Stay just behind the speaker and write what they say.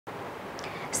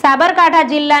સાબરકાંઠા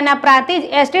જિલ્લાના Prantij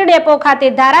ST depot ખાતે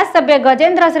ધારાસભ્ય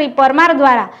ગજેન્દ્રસિંહ પરમાર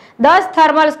દ્વારા 10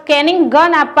 થર્મલ સ્કેનિંગ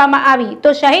ગન આપવામાં આવી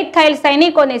તો શહીદ થયેલ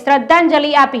સૈનિકોને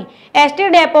શ્રદ્ધાંજલિ આપી એસટી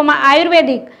ડેપોમાં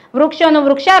આયુર્વેદિક વૃક્ષોનું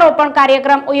વૃક્ષારોપણ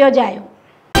કાર્યક્રમ યોજાયો।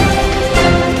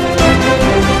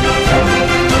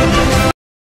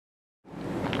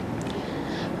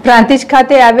 પ્રાંતિજ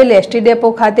ખાતે આવેલ એસટી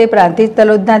ડેપો ખાતે પ્રાંતિજ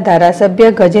તલોદના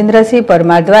ધારાસભ્ય ગજેન્દ્રસિંહ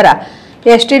પરમાર દ્વારા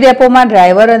એસટી ડેપોમાં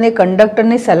ડ્રાઈવર અને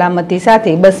કંડક્ટરની સલામતી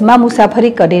સાથે બસમાં મુસાફરી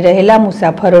કરી રહેલા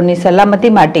મુસાફરોની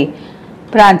સલામતી માટે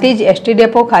પ્રાંતિજ એસટી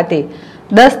ડેપો ખાતે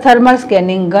 10 થર્મલ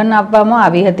સ્કેનિંગ ગન આપવામાં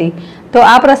આવી હતી। તો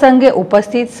આ પ્રસંગે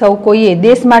ઉપસ્થિત સૌ કોઈએ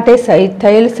દેશ માટે શહીદ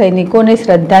થયેલ સૈનિકોને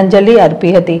શ્રદ્ધાંજલિ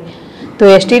અર્પી હતી।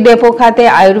 તો એસટી ડેપો ખાતે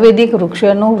આયુર્વેદિક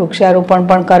વૃક્ષોનું વૃક્ષારોપણ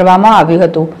પણ કરવામાં આવ્યું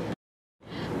હતું।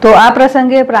 તો આ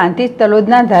પ્રસંગે પ્રાંતિજ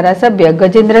તલોદના ધારાસભ્ય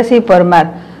ગજેન્દ્રસિંહ પરમાર,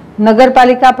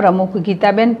 નગરપાલિકા પ્રમુખ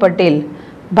ગીતાબેન પટેલ,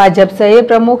 ભાજપ સહે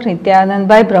પ્રમુખ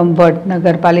નિત્યાનંદભાઈ બ્રહ્મભટ્ટ,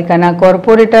 નગરપાલિકાના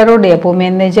કોર્પોરેટરો, ડેપો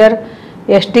મેનેજર,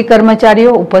 એસટી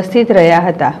કર્મચારીઓ ઉપસ્થિત રહ્યા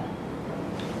હતા।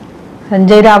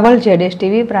 સંજય રાવલ,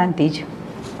 ZSTV પ્રાંતિજ।